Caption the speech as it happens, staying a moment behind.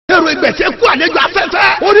ìgbẹ̀tẹ̀ kú àlejò afẹ́fẹ́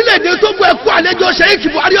orílẹ̀-èdè Tógò ẹ̀kú àlejò Sheikh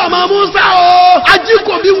Buhari ọmọ Musa o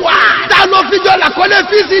ajíkòbí wà tá ló fijọ́ làkọ́lé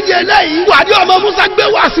fíìsìdì eléyìí Buhari ọmọ Musa gbé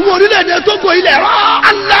wá sí orílẹ̀-èdè Tógò ilẹ̀ rọ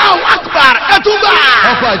Allahu Akbar ẹtúgbà.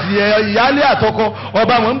 ọkọ àti ìyáálé àtọkọ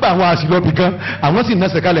ọba wọn ń gbà wọn àṣìlọbì kan àwọn sì ń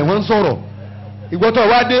nẹsẹ̀ kalẹ̀ wọ́n ń sọ̀rọ̀ ìgbọ́tọ̀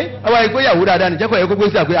wá dé ọba ìgbéyàwó dáadáa nìjẹ́kọ̀ ẹ̀kọ́ gbé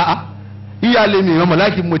sí àpé ìyáálé mi ọmọ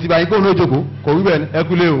láìkí mo ti bá yín kó ní òjòkó kò wí bẹ́ẹ̀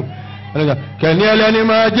ẹkúlé o kẹ̀ní ẹlẹ́ni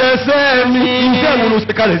máa jẹ́ sẹ́ẹ̀mí iṣẹ́ ìwúlò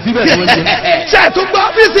ṣe kalẹ̀ síbẹ̀ ni wọ́n jẹ́. ṣe é tún gbọ́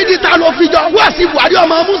fíìsìdì ta ló fi jọ wá sí Buhari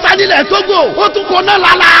ọmọ Musa nílẹ̀ Tógò ó tún kọ́ náà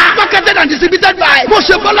lálá marketed and distributed by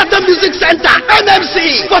MOSEBOLATAN Music Center MMC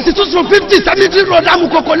 4250 Cemetery Road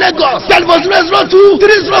Amukoko Lagos telephone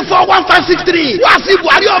 002-304-1563 wá sí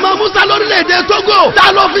Buhari ọmọ Musa lórílẹ̀‐èdè Tógò ta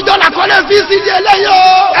ló fi jọ làkọ́lé fíìsìdì eléyò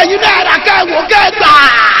ẹ̀yin náà rà kẹ́wò kẹ́gbà.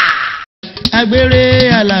 agbére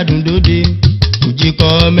aládùn dòde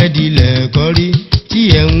òjìkọ́ mẹ́dílẹ̀ kọ́rí tí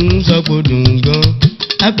ẹ̀ ń sọ pé dùn gan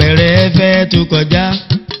apẹ̀rẹ̀ ẹ̀fẹ́ tó kọjá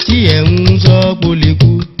tí ẹ̀ ń sọ pé lè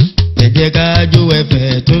kú ẹ jẹ́ ká jó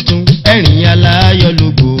ẹ̀fẹ́ tuntun ẹ̀rín aláyọ̀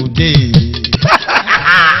lógbòde.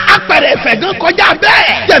 apẹ̀rẹ̀ ẹ̀fẹ̀ gan kọjá bẹ́ẹ̀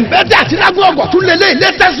jẹ̀mbẹ́dẹ́ àti lágbó ọgọ̀ tún lélẹ̀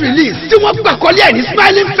latest release tí wọ́n gbà kọ́lé ẹ̀ ní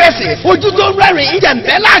smiling faces ojú tó rẹ́rìn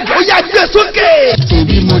jẹ̀mbẹ́ láàjọ yá gbé sókè.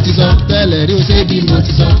 ṣebí mo ti sọ tẹ́lẹ̀ rí o ṣebí mo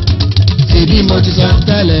ti sọ ṣebí mo ti sọ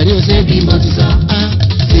tẹ́lẹ̀ rí o ṣebí mo ti sọ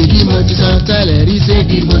ṣebí mo ti sọ tẹ́lẹ̀ rí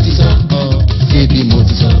ṣebí mo ti sọ ṣebí mo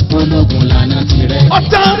ti sọ ológun lànà tirẹ̀.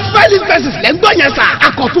 ọ̀tán smiling faces lẹ́ ń gbọ́ yẹn sà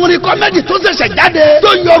àkọ́tún orin kọ́mẹ́dì tó ṣẹ̀ṣẹ̀ jáde tó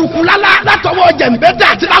ń yọrùkú lálá látọwọ́ jẹ̀mbẹ́dẹ́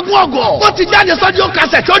àti lágbó ọgọ̀ ó ti jáde sọ́díò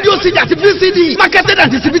cassette audio CD àti VCD marketed and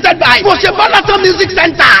distributed by MOSEBOLATAN Music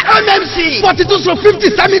Center MMC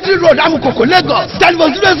 4250 Cemetery Road Amukoko Lagos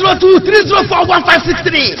telephone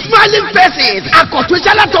 002-304-1563 smiling faces àkọ́tún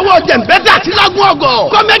iṣẹ́ látọwọ́ jẹ̀mbẹ́dẹ́ àti lágbó ọgọ̀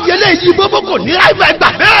kọ́mẹ́dì eléyìí gbogbo kò ní ráìfà ẹgbà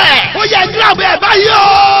bẹ́ẹ̀ ó yẹ gíráàbù ẹ̀ báyìí o.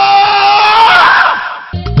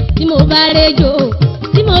 tí mo bá rejò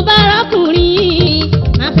tí mo bá rọkùnrin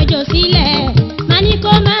máa fẹjọ sílẹ̀ máa ní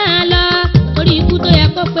kó máa lọ torí ikú tó yẹ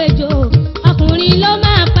kó péjọ ọkùnrin ló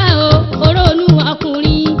máa pa o orónú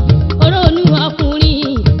ọkùnrin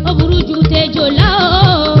ó burú ju tejò lọ.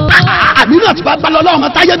 àmínú àti bàbá lọ́lọ́ ọmọ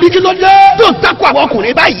táyé bí kí ló dé tó ń takò àwọn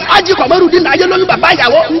ọkùnrin báyìí Hájì Qamardeen Ayeloyun bàbá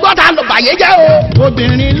ìyàwó ń gbọ́ ta lọ bàyẹ́ jẹ́ o.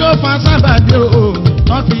 obìnrin ló fa sábàbí o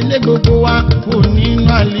wọ́n fi lé gbogbo wa kú nínú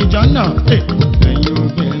àlejò náà ẹ̀yin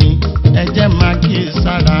obìnrin ẹ jẹ́ máa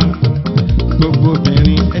kíyèsára gbogbo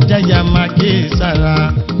obìnrin ẹ jẹ́ ya máa kíyèsára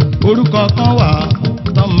orúkọ kan wà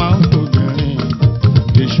tó máa ń gbòbìnrin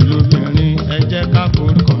èṣù lóbìnrin ẹ jẹ́ ká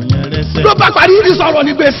forúkọ yẹn rẹ́sẹ̀. ló bá parí ní sọ̀rọ̀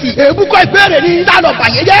ní gbèsè èébú kọ́ ìbéèrè ní tá lọ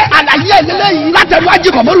bàyẹ́ jẹ́ àlàyé eléyìí látẹnu Hájì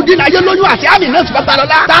Qamardeen Ayeloyun àti Aminat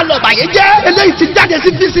Babalọlá tá lọ bàyẹ́ jẹ́ eléyìí ti jáde sí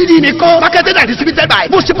VCD nìkan marketed and distributed by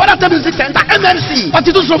MOSEBOLATAN Music Center MMC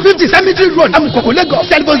 4250 Cemetery Road Amukoko Lagos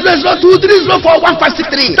telephone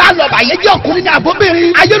 002-304-1563 tá lọ bàyẹ́ jẹ́ ọkùnrin ní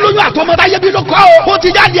àbóbìnrin Ayeloyun àtọmọ táyé bí ló kọ́ ó ti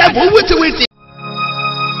jáde ẹ̀bùn wìtìwìtì.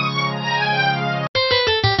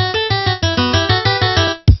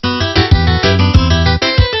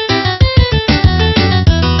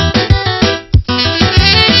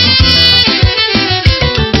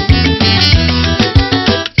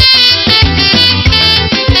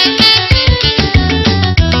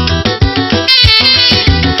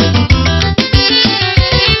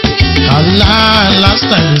 Last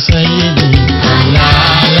time you say it,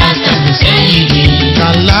 last time you say it,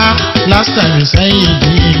 last time you say it,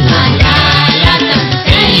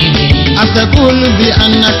 أتقول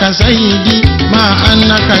بأنك سيدي ما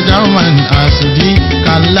أنك دوما أسدي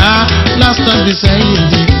كلا لست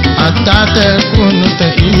بسيدي حتى تكون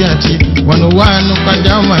تحيتي ونوانك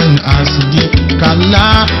دوما أسدي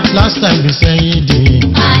كلا لست بسيدي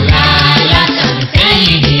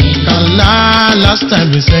كلا لست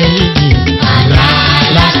بسيدي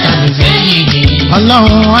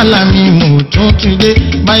ọlọ́run alámi mò tó tún dé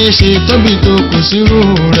báyé ṣe tóbi tó kò sírú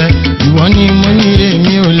rẹ̀ ìwọ ni mo ní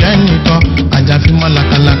èmi ò lẹ́nìkan àjàfimọ́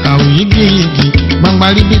làkàlàkà òyígíyigì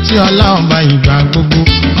gbangbari bí tí ọlá ọba ìgbà gbogbo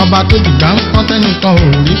ọba tó dìgbà ń pọ́n tẹ́nìkan ò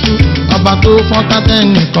rí tú ọba tó fọ́n ká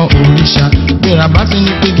tẹ́nìkan ò rí ṣá gbéra bá fi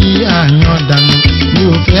ní pégi àyàn dànù mi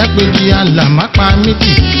ò fẹ́ pégi alàmápa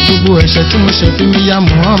mítì gbogbo ẹ̀ṣẹ̀ tí mo ṣe fi mi ya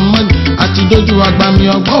Muhammad àti dójú agbami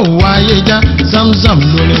ọgbọ́n òwò ayé já Zamzam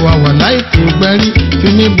lórí wa wà láìpò gbẹ́rí fi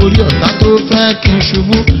mí borí ọ̀tá tó fẹ́ kí n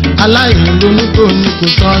ṣubú aláìlónú tó ní kò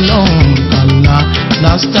tọ́ lọ́hùn kàlá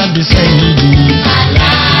lásìtà bí sẹ́yìn dì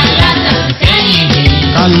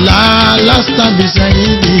kàlá lásìtà bí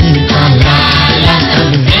sẹ́yìn dì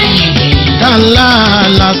kàlá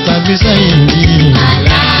lásìtà bí sẹ́yìn dì.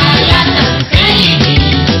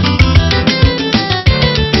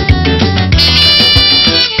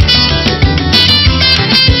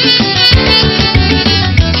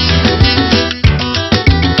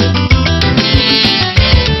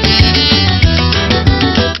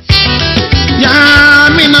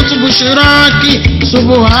 أعطاك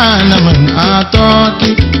سبحان من أعطاك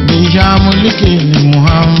بها ملك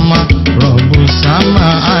لمحمد رب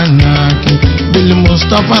السماء أناك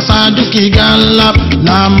بالمصطفى صادق قلب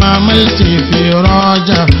لما ملت في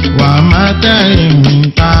رجب وما تري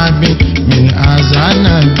من تعب من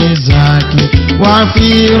أذان بذاك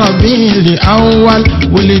وفي ربيع الأول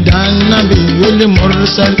ولد النبي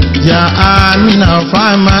المرسل جاء من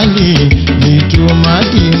فعملي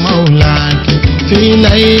لتمادي مولاك في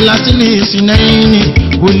ليلة الاثنين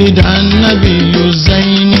ولد النبي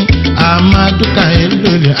الزين أمادك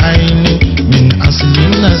إلو العين من أصل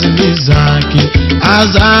النزل زاكي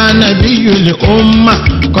هذا نبي الأمة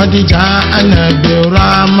قد جاءنا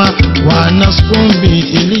برحمة ونسكن به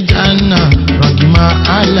الجنة رغم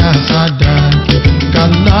على صداك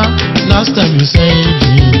كلا لست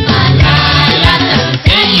بسيدي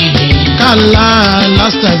كلا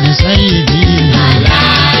لست بسيدي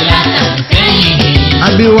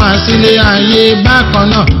àbíwá sílé ayé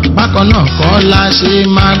bákan náà kọ́ la ṣe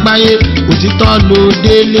máa gbáyé òtítọ́ ló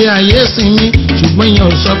délé ayé sinmi ṣùgbọ́n yẹn ò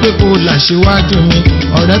sọ pé kò là ṣíwájú mi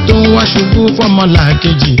ọ̀rẹ́ tó ń wá ṣubú fọ́mọlà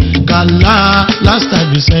kejì kàlá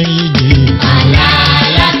lásìtàbí sẹ́yìdì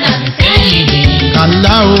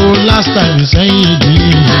kàlá o lásìtàbí sẹ́yìdì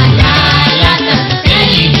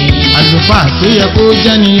àlùfáà tó yẹ kó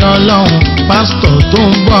jẹ́ ní ọlọ́run pásítọ̀ tó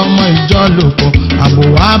ń bọ́ ọmọ ìjọ lò pọ̀ àbò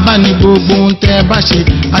wá bá ní gbogbo ohun tẹ́ bá ṣe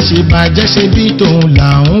àṣebàjẹ́ ṣe bí tòun là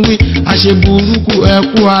ń wí àṣeburúkú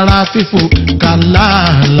ẹkú ara fífò kàlá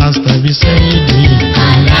lásìtàbí sẹ́yìndì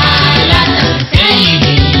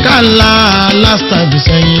kàlá lásìtàbí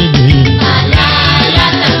sẹ́yìndì.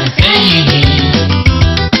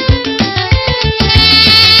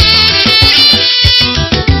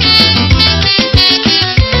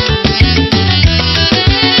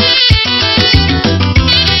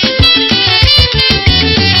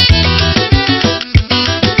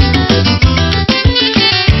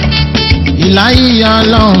 láyé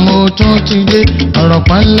ọlọ́run mo tún ti dé ọ̀rọ̀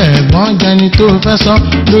pọ́nlẹ̀ ẹ̀gbọ́n jẹni tó fẹ́ sọ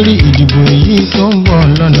lórí ìdìbò yìí tó ń bọ̀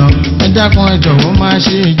lọ́nà ẹ dákun ẹ jọ̀wọ́ máa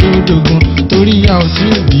ṣe ìjódogun torí a ò sí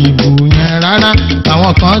ìdìbò yẹn rárá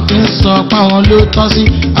àwọn kan ti ń sọ páwọn ló tọ́ sí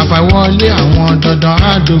àfàwọlé àwọn dandan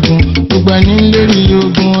àdógún gbogbo ẹni lérí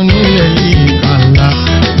ogun nílẹ̀ yìí kàlá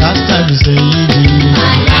lásìtàbí sẹ́yìdì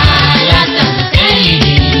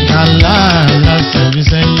kàlá lásìtàbí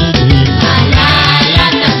sẹ́yìdì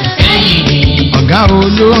ọ̀gá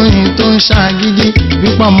olórin tó ń ṣàgídí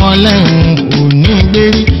wípọ̀ mọ́ lẹ́yìn òní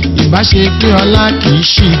gbérí ìbáṣe pé ọlá kìí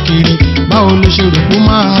ṣì kiri báwo ló ṣe rò kó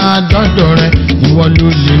máa dọ́dọ̀ rẹ ìwọ ló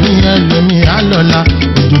lè ní ẹlòmí àlọ́lá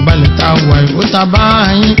òjò balẹ̀ ta wà ó ta bá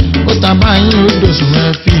yín ó dòṣù rẹ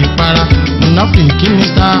fi ìpara nùnàfì kí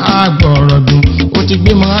mr agbọ̀rọ̀dùn ó ti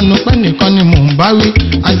gbé mọ́ránú pẹ́ nìkan ni mò ń bá wí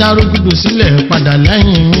adárógúdù sílẹ̀ padà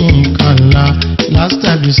lẹ́yìn mi kàlá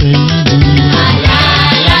lásìtàbí sẹ́yìdì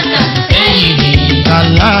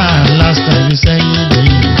kàlá lásìtàbí sẹ́yìdì.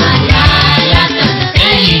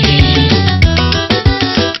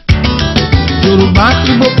 Yorùbá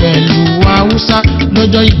Ìgbò pẹ̀lú Haúsá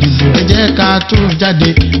lọ́jọ́ ìdìbò ẹ jẹ́ ká tó jáde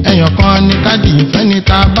ẹ̀yàn kan ní káàdì ìfẹ́ ní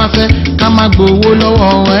ta bá fẹ́ ká má gbowó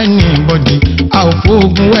lọ́wọ́ anybody a ò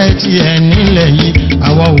fóògùn ẹ̀ tí ẹ̀ nílẹ̀ yìí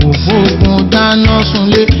àwa ò fóògùn dáná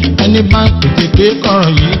sunlé ẹni bá ń pètè pé kọ̀rọ̀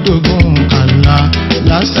yìí dógún kàlá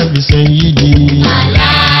lásìtàbí sẹ́yìdì.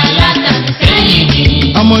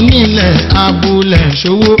 ọmọ nílẹ̀ abúlé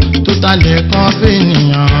ṣòwò tó talẹ̀ kan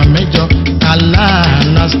fẹ́nìyàn mẹ́jọ kàlá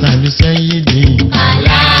lásìtàbí sẹ́yìdì.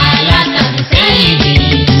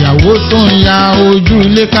 ìyàwó tó ń ya ojú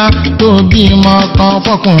ilé ká tó bímọ kan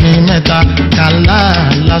fọkùnrin mẹ́ta kàlá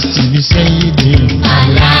lásìtàbí sẹ́yìdì.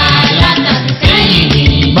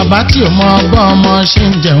 bàbá tí ò mọ ọgbọ́n ọmọ ṣe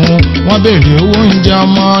ń jẹun wọ́n béèrè owó oúnjẹ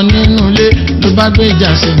ọmọ nínú ilé ló bá gbé ìjà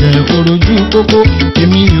sílẹ̀ orojú kókó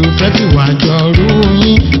èmi ò fẹ́ fi wà jọ rú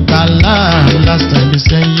yín kàlá lásìtàbí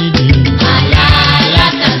sẹ́yìdì.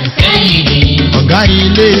 ọ̀gá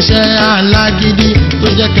ilé-iṣẹ́ alágídí tó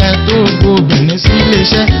jẹ́ kẹ́ tó gbóbìnrin sí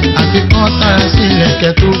ilé-iṣẹ́ àfikún tara sílẹ̀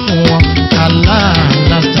kẹ́ tó fún wọn kàlá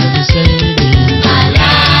lásìtàbí sẹ́yìdì.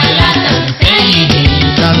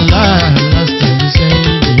 kàlá lásìtàbí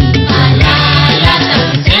sẹ́yìdì.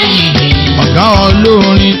 ọ̀gá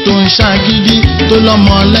olórin tó ń ṣàgídí tó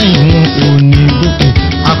lọ́mọ lẹ́yìn òní gòkè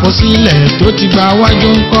àkọsílẹ̀ tó ti gba wájú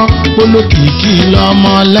ń kọ́ pólókìkí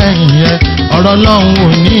lọ́mọ lẹ́yìn rẹ̀ ọ̀rọ̀ lọ́hùn ò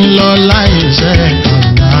ní lọ láìṣẹ́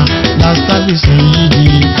kàlá lásìtàbí sẹ́yìdì.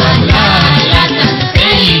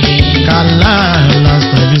 kàlá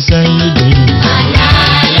lásìtàbí sẹ́yìdì.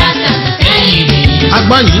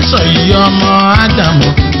 agbọ́n yìí sọ yìí ọmọ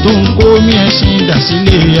ádámọ̀ tó ń kó mi ẹṣin dà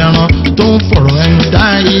sílé ẹran tó ń fọ̀rọ̀ ẹnu dá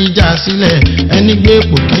ìjà sílẹ̀ ẹni gbé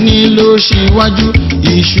ipò kíní ló ṣíwájú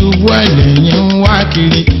ìṣubú ẹlẹ́yìn ń wá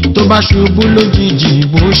kiri tó bá ṣubú lójijì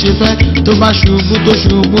bó ṣe fẹ́ tó bá ṣubú tó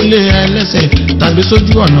ṣubú lé ẹlẹ́sẹ̀ tàbí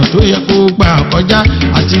sójú ọ̀nà tó yẹ kó gbà kọjá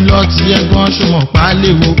àti lọ ti ẹ̀gbọ́n ṣùgbọ́n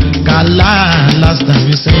pálíwo kàlá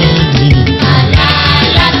lásìtàbí sẹ́yìn dì. Kàlá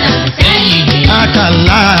lásìtàbí sẹ́yìn dì.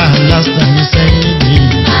 Kàlá lásìtàbí sẹ́yìn dì.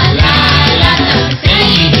 Kàlá lásìtàbí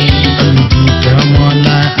sẹ́yìn dì. olùdíje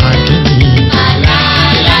ọmọlá àkéde. Kàlá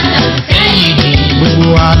lásìtàbí sẹ́yìn dì. gbogbo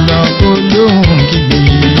àlọ́ olóhùn kígbe.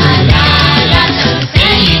 Kàlá lásìtàbí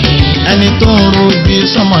sẹ́yìn dì. ẹni tó ń ro bí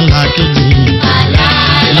sọmọlá kéde. Kàlá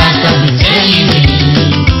lásìtàbí sẹ́yìn dì.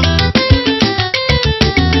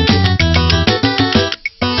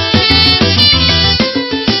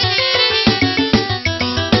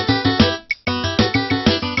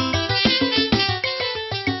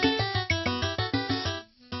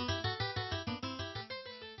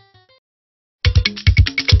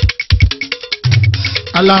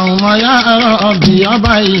 Allahumma ya Rabbi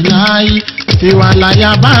ọba ìlàyé fi wà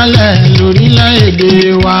láyà balẹ̀ lórílẹ̀-èdè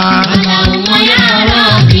wa. Allahumma ya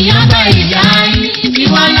Rabbi ọba ìlàyé fi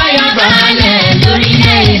wà láyà balẹ̀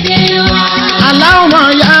lórílẹ̀-èdè wa. Allahumma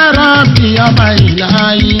ya Rabbi ọba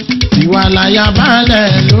ìlàyé fi wà láyà balẹ̀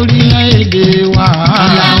lórílẹ̀-èdè wa.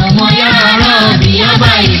 Allahumma ya Rabbi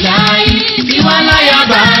ọba ìlàyé fi wà láyà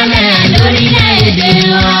balẹ̀ lórílẹ̀-èdè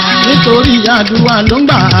wa. nítorí àdúrà ló ń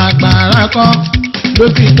gbà agbára kọ́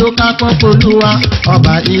lókè tó kápọ́ polúwa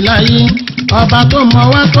ọba ìlàyé ọba tó mọ̀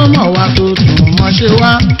wá tó tún mọ̀ ṣe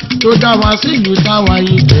wá tó dá wa sílùú táwa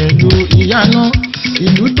yìí pẹ̀lú ìyanu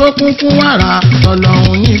ìlú tó kún fún wàrà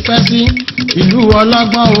ọlọ́run nífẹ̀ẹ́ sí ìlú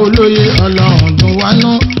ọlọ́gbọ́n olóye ọlọ́run dùn wá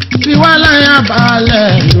nú fi wá láyà balẹ̀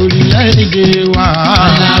lórílẹ̀-èdè wa.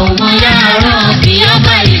 Allahumma ya Rabbi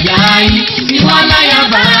ọba ìlàyé fi wá láyà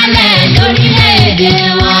balẹ̀ lórílẹ̀-èdè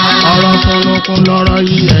wa. ọ̀rọ̀ sọ̀rọ̀kùn lọ́rọ̀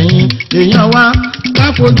yìí ẹ̀yin èèyàn wa ká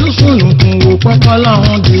fojú sùnùkùn wò pọ́pọ́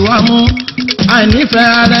lọ́hùn dì wá mú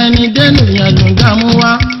àìnífẹ̀ẹ́ ara ẹni dénú yẹn ló ń dààmú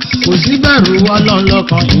wa kò sí bẹ̀rù ọlọ́run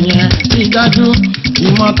lọ́kàn ìyẹn ti dájú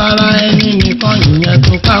ìmọ̀tara ẹni nìkan ìyẹn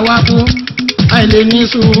tó ká wá kú àìlè ní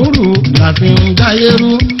sùúrù làfi ń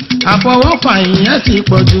dáyérú àfọwọ́fà ìyẹn ti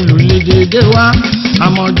pọ̀jù lólédèdè wa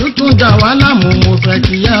àmọ̀jú tún dà wá láàmú mo fẹ́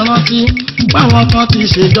kí ẹ rántí báwọn kan ti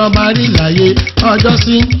ṣèjọba rí láyé ọjọ́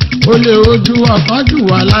sí ó lè ojú ọ̀kan jù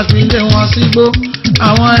wá láti lé wọn sígbó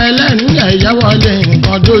àwọn ẹlẹ́rìí ẹ̀yẹ́ wọlé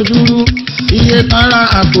nǹkan dojúrú iye tara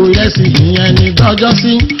àpò ìrẹsì ìyẹn ní gbọ́jọ́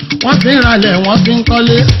sí wọ́n fi ń ralẹ̀ wọ́n fi ń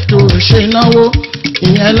kọ́lé tó ṣe náwó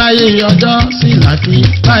ìyẹn láyé ọjọ́ sí láti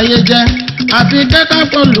báyé jẹ́ àfi kẹ́kà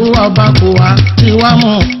pọ̀lú ọba kò wá tí wá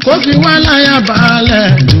mú kó fi wá láyà balẹ̀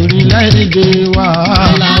lórílẹ̀-èdè wa.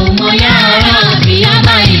 Allahumma ya Rabbi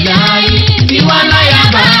ọba ìlàyé fi wá láyà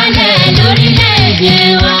balẹ̀ lórílẹ̀-èdè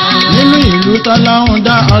wa. nínú ìlú tọ́lọ́hún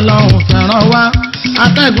dá ọlọ́run fẹ́ràn wá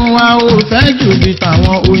atẹ́gùn wa ò fẹ́ jù bí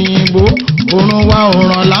tàwọn òyìnbó òrùn wa ò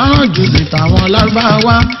ràn láràn jù bí tàwọn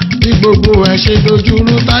lárúbáwá bí gbogbo ẹ̀ ṣe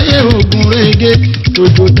dojúrú táyé ògùn rege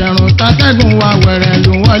tòjò tẹ̀rùn tátẹ́gùn wa wẹ̀rẹ̀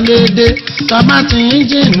ló wọlé dé tábà tí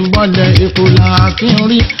íńjìnì bọ̀lẹ̀ èkó là fi ń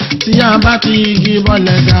rí tí a bá ti igi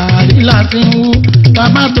bọ̀lẹ̀ gàárì là fi ń wú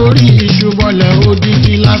tábà torí iṣu bọ̀lẹ̀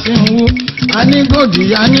odidi là fi ń wú a ní gòdì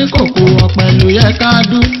a ní kòkó ọ̀pẹ ló yẹ ká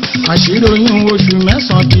dú àṣírí oyún oṣù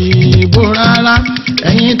mẹ́sàn-án kì í bó rárá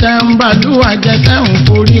ẹ̀yin tẹ́ ń bàlúwà jẹ́ tẹ́ ń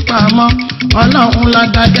forí pamọ́ ọlọ́run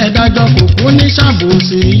ládájẹ́ dájọ́ kò kú ní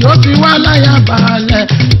ṣàbòsí yóò fi wá láyà balẹ̀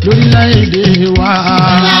lórílẹ̀-èdè wa.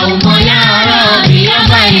 Allahumma ya Rabbi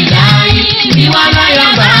ọba ìlàyé fi wá láyà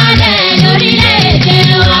balẹ̀ lórílẹ̀-èdè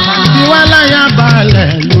wa. fi wá láyà balẹ̀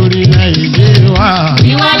lórílẹ̀-èdè wa.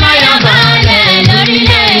 fi wá láyà balẹ̀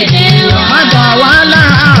lórílẹ̀-èdè wa. má dà wá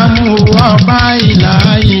láàmú ọba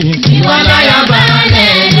ìlàyé. fi wá láyà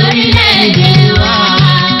balẹ̀ lórílẹ̀-èdè wa.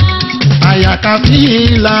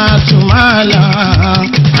 Ayakafila tumala.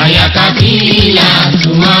 Ayakafila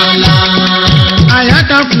tumala.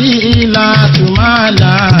 Ayakafila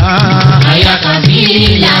tumala.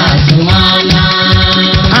 Ayakafila tumala.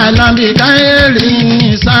 Alambika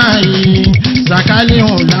erin sai zakali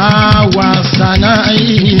hula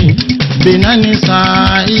wasanai binani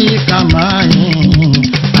sai kamai.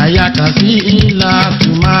 Ayakafila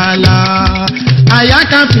tumala.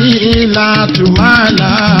 Ayakafila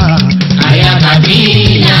tumala.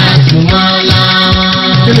 Ayakafila tumala.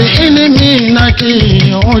 Kili ilimi naki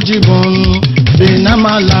ujibun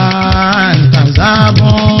binamala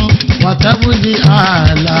tazabun watabudi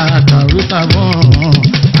ala karutabun.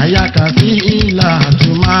 Ayakafila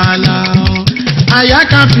tumala.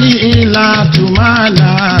 Ayakafila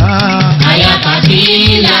tumala.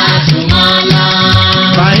 Ayakafila tumala.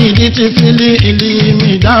 ìtìfìlì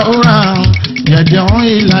ìlímì dáúrà yẹ̀dẹ̀hún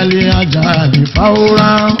ìlàlẹ̀ àjàlè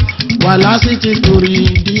fáwọ́rà wà lásìkò torí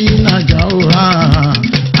dínà jáúrà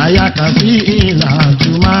àyàkàfí ìlà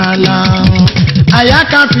tùmálà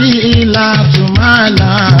àyàkàfí ìlà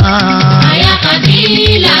tùmálà àyàkàfí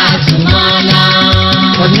ìlà tùmálà.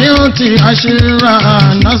 ودنيتي أشيرا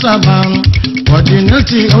نصبا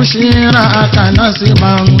ودنيتي أشيرا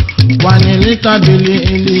كنصبا ونلت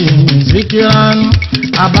بالإلم ذكرا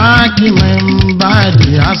أباك من بعد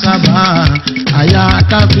عصبا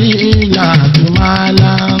أياك في إلا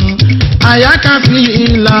تمالا أياك في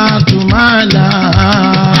إلا تمالا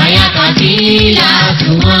أياك في إلا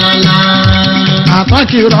تمالا.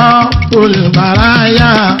 أعطاك رب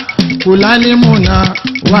البرايا كل المنى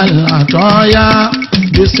والعطايا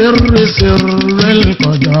بسر سر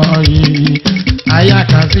القضاء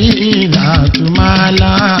أياك في لا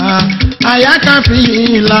تمالا أياك في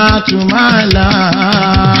لا تمالا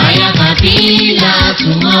أياك في لا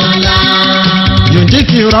تمالا.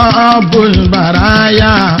 يديك رب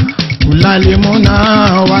البرايا كل المنى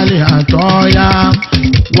والعطايا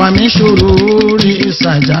ومن شرور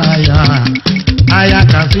السجايا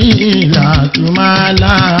أياك في لا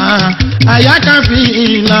تمالا أياك في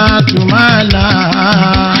لا تمالا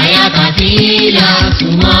أياك في لا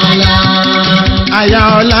تمالا. أيا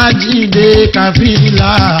ọlájídé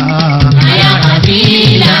kàfílà أياك في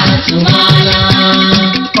لا تمالا.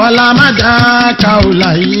 ọlámádà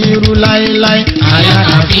kàólà irú láéláé أياك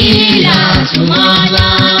في لا تمالا.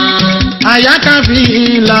 أياك في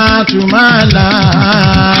لا تمالا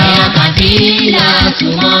أياك في لا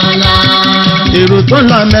تمالا. èrò tó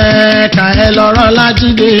lọ Mẹ́kà ẹ lọ́rọ̀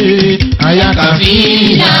lájídé أياك في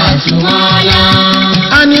لا تمالا.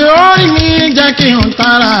 àní orí mi jẹ́ kí n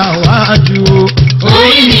tara wájú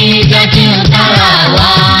orí mi jẹ́ kí n tara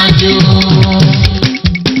wájú.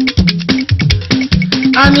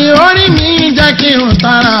 àní orí mi jẹ́ kí n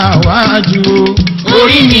tara wájú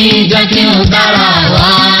orí mi jẹ́ kí n tara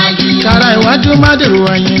wájú. tara iwájú má dèrò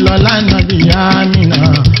ẹ̀yìn lọ lánàá bí Àmínà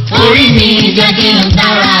orí mi jẹ́ kí n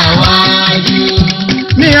tara wájú.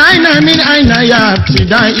 min aina ya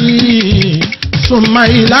ibtidai summa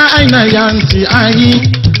ila aina yantiai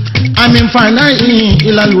amin fanai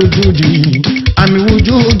ila alwujudi amin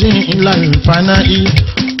wujudi ila alfanai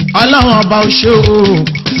Ọlọ́run ọba ó ṣé o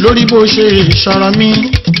lórí bó ṣe ìṣọ̀rọ̀ mi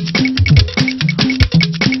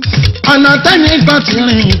ọ̀nà tẹ́ni kan ti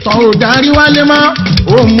rìn tán ò darí wálé mọ́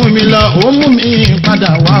ó mú mi lọ ó mú mi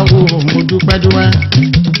padà wá o mo dúpẹ́ dúpẹ́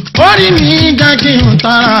orí mi jẹ́ kí n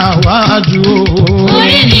tara wájú o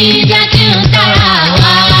orí mi jẹ́ kí n tara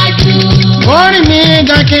wájú. orí mi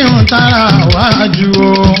jẹ́ kí n tara wájú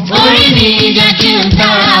o orí mi jẹ́ kí n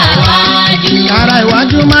tara wájú. tara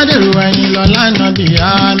iwájú má dèrò ẹ̀yìn lọ lánàá bí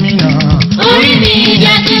Àmínà orí mi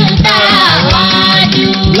jẹ́ kí n tara wájú.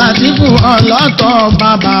 Látìfù ọlọ́tọ̀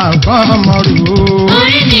bàbá Kọ́mọrù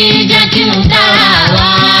orí mi jẹ́ kí n tara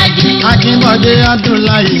wájú. Akínbọ̀dé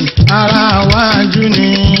Abdullahi ara wájú ni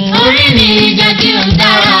orí mi jẹ́ kí n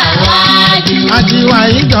tara wájú. Àtiwá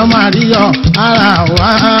ìjọmọ àríyọ ara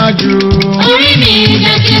wájú orí mi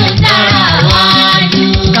jẹ́ kí n tara wájú.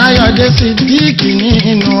 Káyọ̀dé Sídíkì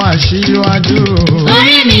nínú aṣíwájú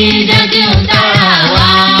orí mi jẹ́ kí n tara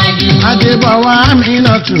wájú. Adébọ̀wá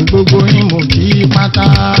Àmínátù gbogbo ìmọ̀ kí pátá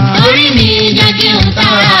orí mi jẹ́ kí n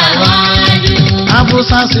tara wájú.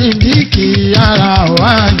 Abusa Sídíkì ara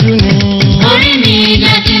wájú ni orí mi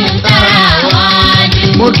jẹ́ kí n tara wájú.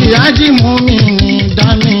 mo kì í ájímú mi ní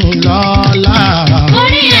dání lọ́la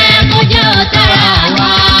orí ẹ̀ kó jẹ́ ó tara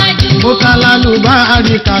wájú. mo ká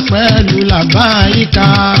lálùbáríkà pẹ̀lú làbáyíká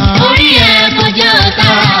orí ẹ̀ kó jẹ́ ó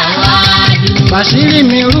tara wájú. Bàṣírí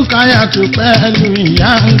mi Rúkáyàtù pẹ̀lú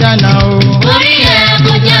ìyá ń gánà o orí ẹ̀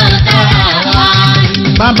kó jẹ́ ó tara wájú.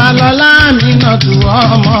 Babalọ́lá Àmínátù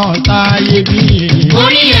ọmọ táyé bí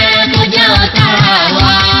orí ẹ̀ kó jẹ́ ó tara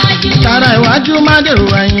wájú. tara iwájú má dèrò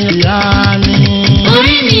ẹ̀yìn ìyá mi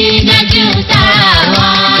orí mi jẹ́ kí n tara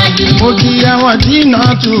wájú. mo kí ẹwọ́n dínà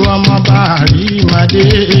tu ọmọ bàárí màdé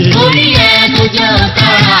orí ẹ̀ kó jẹ́ ó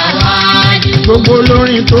tara wájú. gbogbo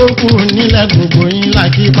olórin tó kù nílẹ̀ gbogbo yín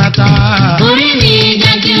làkí pátá orí mi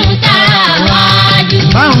jẹ́ kí n tara wájú.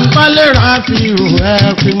 báwọn kọ́lé Ráfíù ẹ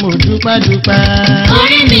fi mo dúpẹ́ dúpẹ́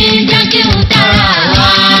orí mi jẹ́ kí n tara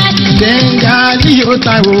wájú. Gbẹ̀ngà Líò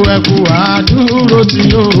Táíwò ẹ̀kú àdúró tí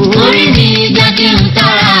ó orí mi jẹ́ kí n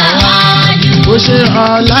tara wájú. ó ṣe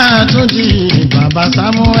Ọlátúnjí bàbá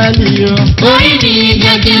Sámúẹ́lì o orí mi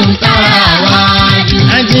jẹ́ kí n tara wájú.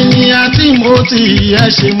 ẹnjìníà Tímótì ẹ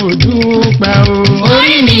ṣé mo dúpẹ́ o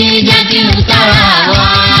orí mi jẹ́ kí n tara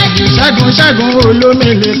wájú. ṣẹ́gun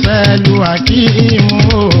olómìnira pẹ̀lú akíìmù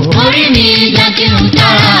o. orí mi jẹ́ kí n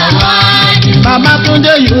tara wájú.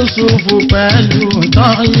 Babátúndé Yusuff pẹ̀lú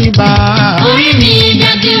Tọ́yìnbá. orí mi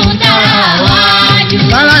jẹ́ kí n tara wájú.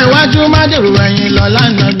 Lára iwájú má dèrò ẹ̀yìn lọ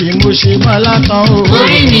lánàá bí mo ṣe bọ́ látàn o.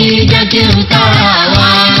 orí mi jẹ́ kí n tara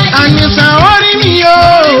wájú. Àníṣàn orí mi o,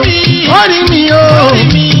 orí mi o,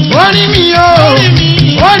 orí mi o,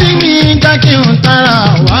 orí mi jẹ́ kí n tara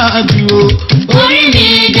wájú o. orí mi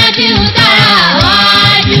jẹ́ kí n tara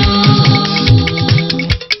wájú.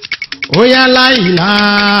 Ó yá láìlá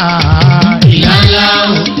ìlàlá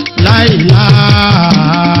o. láìlá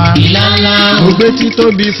ìlàlá o. ògbé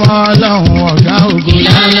títóbi fọ́lọ́hun ọ̀gá ògo.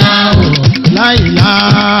 ìlàlá o. láìlá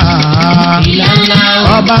ìlàlá o.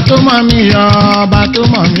 ọba tó mọ̀ mí ọba tó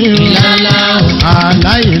mọ̀ mí o. ìlàlá o.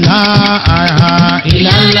 àláìlá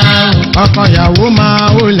ìlàlá o. ọkọ ìyàwó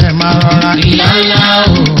máa ó lẹ̀ máa rọra. ìlàlá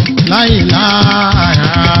o. láìlá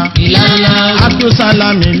ìlàlá o.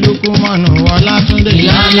 abdulsalami lukumanu ọlátúndé.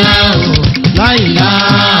 ìlàlá o. láìlá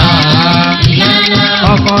ìlàlá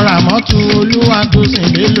o. ọkọ ramọtu olúwa tó sìn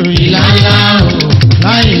lélo. ìlàlá o.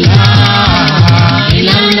 láìlá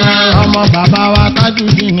ìlàlá o. ọmọ bàbá wa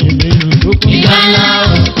tájúdì ní ìbéèrè tó kún. ìlàlá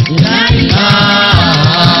o. láìlá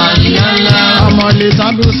ìlàlá o. ọmọ lè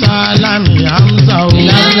sábúsálámì hamza o.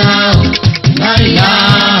 ìlàlá o. láìlá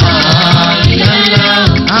ìlàlá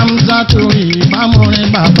o. hamza torí ìbámurin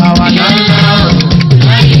bàbá wa. ìlàlá o.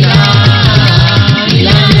 láìlá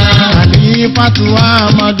ìlàlá o. àlífàtú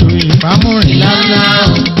amadu ìbámurin. ìlàlá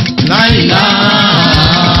o. láìlá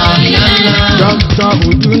ìlàlá o. dókítà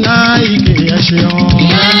Odunlami ẹ ṣeun.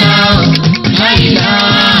 ìlàlá o. láìlá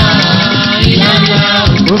ìlàlá o.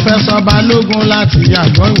 pòfẹ́sọ̀ balógun láti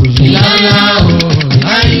àgọ́ ìwòye. ìlàlá o.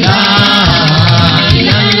 láìlá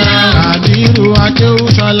ìlàlá o. kàbírù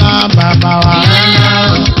akéwùsọlá bàbá wa. ìlàlá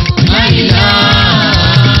o. láìlá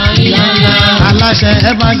ìlàlá o. aláṣẹ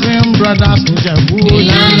evergreen brothers ìjẹ̀bú.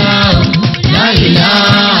 ìlàlá o. láìlá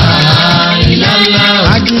ìlàlá o.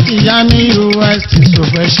 ajíkìyá ní us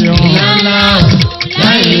sọfẹ ṣeun. ìlàlá o.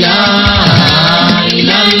 láìlá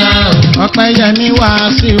ìlàlá o. ọpẹ́yẹmí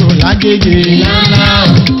Wàsíù lágége. ìlàlá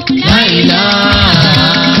o. láìlá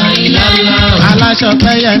ìlàlá o. aláṣẹ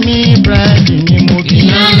ọpẹ́yẹmí búrẹ́dì ni mo kí.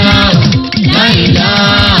 ìlàlá o. láìlá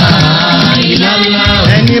ìlàlá o.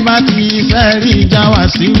 ẹni bá ti fẹ́ rí ìjà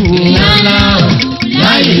Wàsíù. ìlàlá o.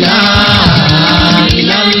 láìlá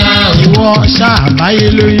ìlàlá o. ìwọ ṣàbáyé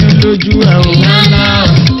lóyún lójú ẹ o. ìlàlá o.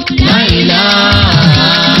 láìlá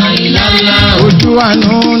ìlàlá o. ojú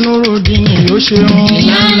àánú Nurudini ó ṣeun.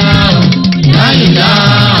 ìlàlá o. láìlá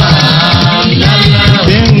ìlàlá o.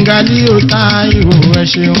 Bẹ́ńgálí ó ta ìhò ẹ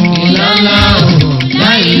ṣeun. ìlàlá o.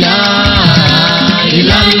 láìlá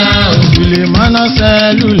ìlàlá o. Sùlèmánà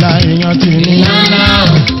sẹ́lúlà èèyàn ti ní. ìlàlá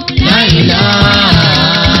o. láìlá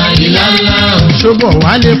ìlàlá o. ṣọ́bọ̀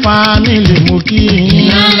wálé fámìlì mú kí yín.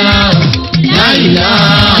 ìlàlá o. láìlá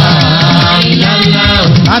ìlàlá o.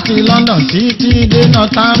 láti London títí dé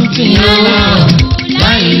Northampton. ìlàlá o.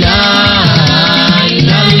 láìlá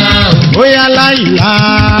ìlàlá o. ó yá láìlá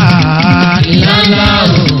ìlàlá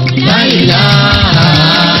o. láìlá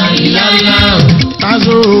ìlàlá o.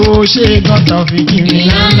 káṣó ṣe gọ́tọ̀ fi kí mi.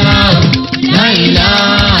 ìlàlá o. láìlá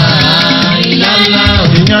ìlàlá o.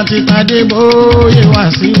 èèyàn ti tadé bóyé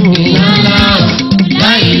Wàsíù. ìlàlá o.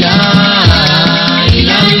 láìlá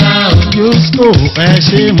ìlàlá o. Yusuff ẹ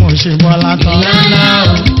ṣe mo ṣe bọ́lá tán. ìlàlá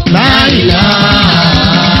o. láìlá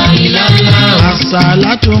ìlàlá o.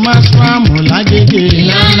 àṣàlátù masfamu lágége.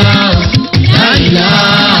 ìlàlá o. láìlá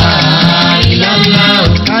ìlàlá o.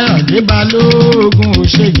 Káyọ̀dé balógun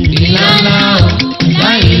òṣèyí. ìlàlá o.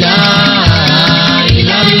 láìlá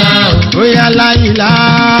ìlàlá o. ó yá láìlá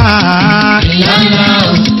ìlàlá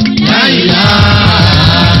o. láìlá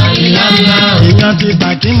ìlàlá o. èèyàn ti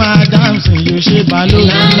bàkí máa dáǹsì yóò ṣe balógun.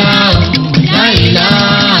 ìlàlá o. láìlá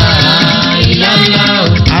ìlàlá o.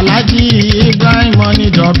 Alhaji Ibrahim ní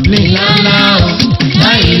Dublin. ìlàlá o.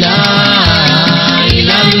 láìlá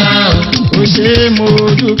ìlàlá o. ó ṣe mo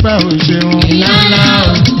dúpẹ́ ó ṣeun. ìlàlá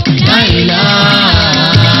o. láìlá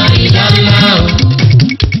ìlàlá o.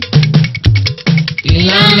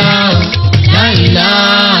 ìlàlá o. láìlá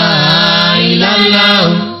ìlàlá o.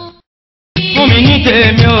 fún mi ní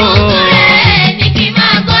tèmi o. ọ̀rẹ́ ní kí n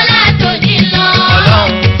máa gbọ́ látòní lọ.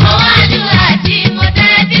 Ọlọ́run. ọwọ́ àdúrà tí mo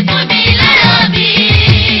tẹ́ ti fún mi láyọ̀ bí.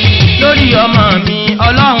 lórí ọmọ mi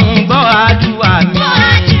ọlọ́run gbọ́ àdúrà mi. gbọ́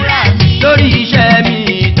àdúrà mi. lórí iṣẹ́ mi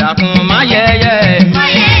ìtàkùn má yẹ̀yẹ́ mi.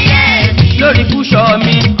 ayẹyẹ mi. lórí fúnṣọ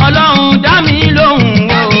mi ọlọ́run dá mi lóhùn o.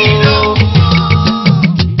 dá mi lóhùn o.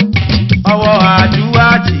 ọwọ́ àdúrà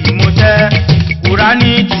tí mo tẹ́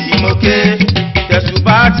kúránì tí mo ké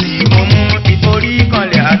tẹ̀sùbá tí mo mú ìforí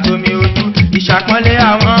kanlẹ̀ àtomi. ìṣàpọ́nlé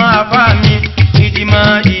àwọn àfá mi ìdìmọ̀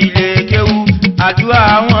ilé kéwú àdúrà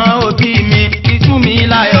àwọn òbí mi títún mi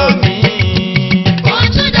láyọ̀ mi. Mo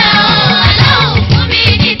tún dá Ọlọ́run fún mi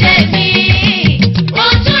ní tèmi. Mo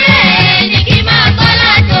tún rẹ̀ ní kí n máa kọ́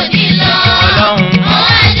látòní lọ. Ọlọ́run.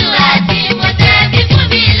 Àwọn àdúrà tí mo tẹ́ fi fún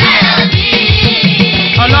mi láyọ̀ mi.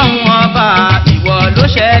 Ọlọ́run ọba ìwọ ló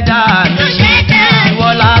ṣẹ̀dá mi. Ìwọ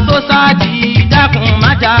la tó sáàdì dákun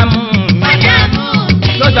má dààmú mi.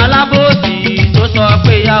 Lójú alábòsí tó sọ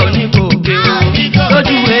pé ya ò ní gòkè o.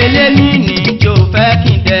 Lójú eléni ní yóò fẹ́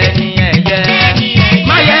kí n dẹni ẹ̀yẹ.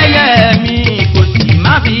 Má yẹ̀yẹ́ mi kò sì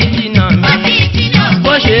má fi dínà mi.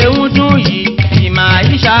 Bó ṣe ń dún yìí ìmọ̀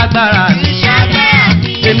àyíṣàgbára mi.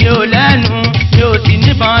 Èmi ò lẹ́nu mi ò sì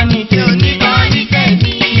níbọn ní tèmi.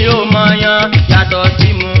 Mi ò mọ̀yàn yàtọ̀ sí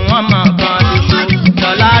mu wọ́n mọ̀ kan lóṣù.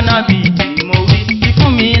 Lọ́lá náà bì tí mo wí sí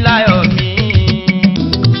fún mi láyọ̀ mi.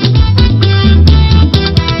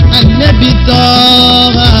 Ànábì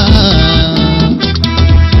tọ́ra.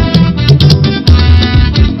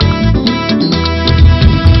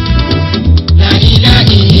 La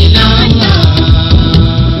ilaha illallah.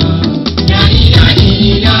 La ilaha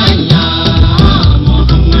illallah.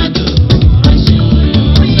 Muhammadu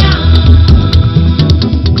Rasulullah.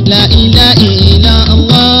 La ilaha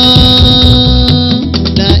illallah.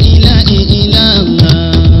 La ilaha illallah.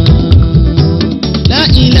 La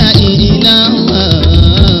ilaha illallah.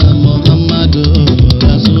 Muhammadu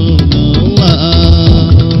Rasulullah.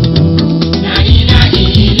 La ilaha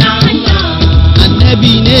illallah.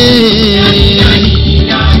 Ànábì ne. La ilaha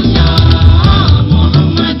illallah.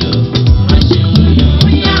 Muhammadu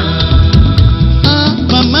Rasulullah.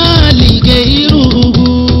 Mama ligeiruhu.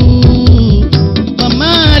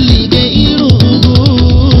 Mama ligeiruhu.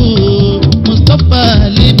 Mustafa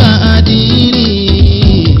libadiri.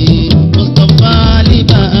 Mustafa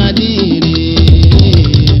libadiri.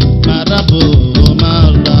 Marabu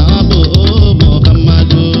marabu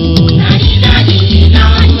Muhammadu. La ilaha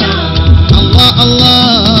illallah. Allah Allah.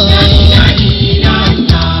 La ilaha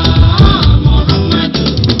illallah. Muhammadu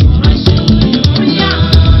Rasulullah.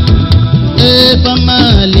 Fama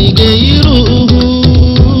ligeiruhu.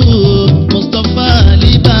 Mustafa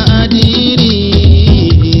libadiri.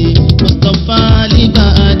 Mustafa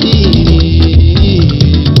libadiri.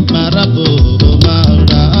 Marabu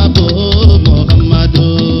marabu Muhammadu.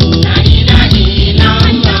 La ilaha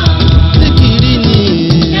illallah. Zikirini.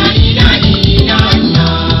 La ilaha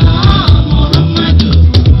illallah. Muhammadu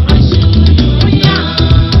Rasulullah.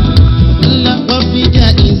 La wafija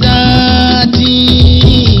izati.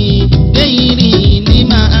 Deiri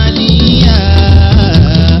lima aliya.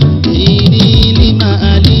 Deiri lima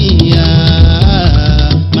aliya.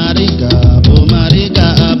 Marigabo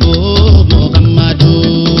marigabo Muhammadu.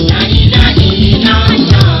 La ilaha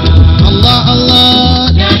illallah. Allah Allah.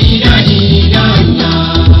 La ilaha illallah.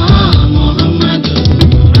 Muhammadu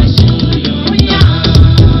Rasulullah.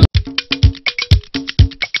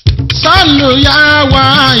 Sallu ya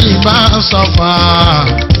waiba safa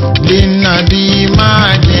linnabi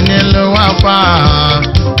majinil wafa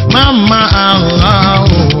mamma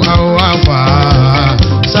Allahu awafa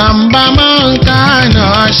samba man kana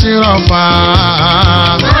ashrafa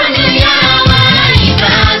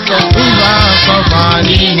iba safa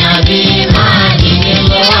linnabi majinil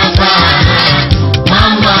wafa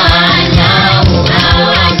mamma Allahu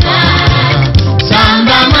awafa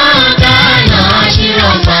samba man kana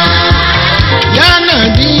ashrafa ya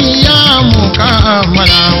nabi ya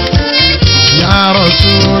mukammala ya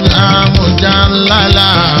rasul mujallala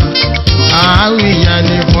awiya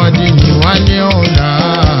li fadli wa li ula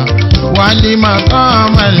wa li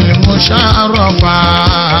maqam al musharrafa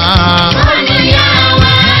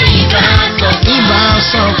iba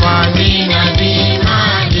safa li